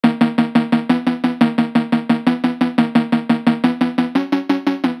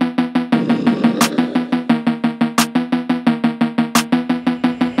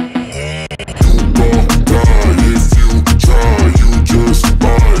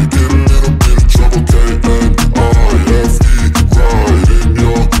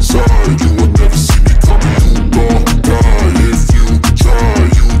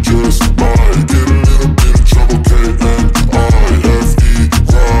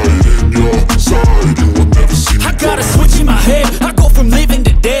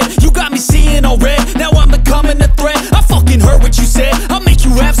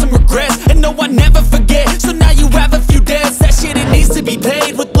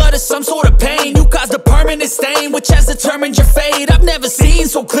sort of pain. You caused a permanent stain, which has determined your fate. I've never seen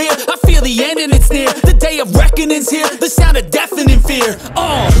so clear, I feel the end and it's near. The day of reckoning's here, the sound of deafening fear.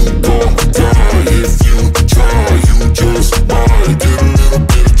 You gon' die if you try, you just might get a little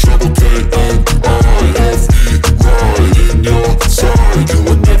bit of trouble, K-N-I-F-E, right in your side, you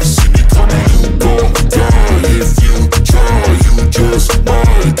will never see me coming. You gon' die if you try, you just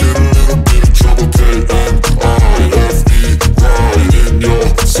might get a little bit of trouble, K-N-I-F-E, right in your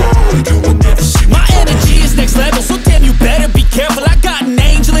side, you will never see me My coming. energy is next level, so damn you better be careful. I got an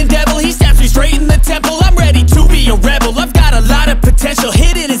angel and devil, he stabs me straight in the temple. I'm ready to be a rebel, I've got a lot of potential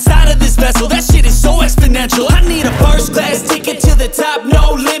hidden inside of this vessel. That shit is so exponential. I need a first class ticket to the top,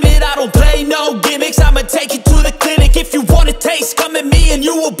 no limit. I don't play no gimmicks, I'ma take you to the clinic. If you want a taste, come at me and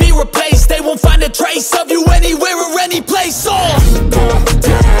you will be replaced. They won't find a trace of you anywhere or any place. You gon'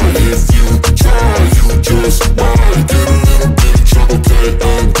 die if you try, you just might get a little bit of trouble,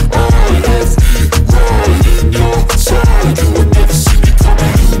 K-N-I-F-E, right in your side, you will never see me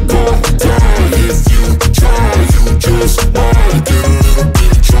coming. You gon' die if you try, you just might get a little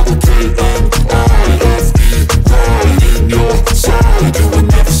bit of trouble, K-N-I-F-E, right in your side, you will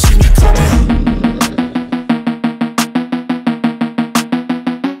never see me coming.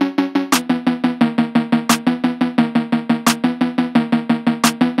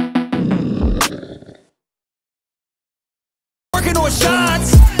 Working on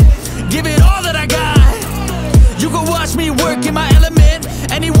shots, give it all that I got. You can watch me work in my element.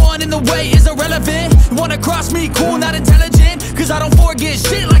 Anyone in the way is irrelevant. You wanna cross me, cool, not intelligent, cause I don't forget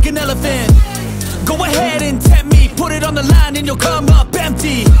shit like an elephant. Go ahead and tempt me, put it on the line and you'll come up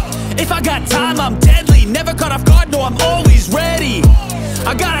empty. If I got time, I'm deadly, never caught off guard, no, I'm always ready.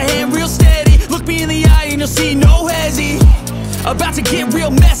 I got a hand real steady, look me in the eye and you'll see no hezzy. About to get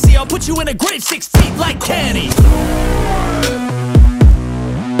real messy, I'll put you in a grave 6 feet like Kenny.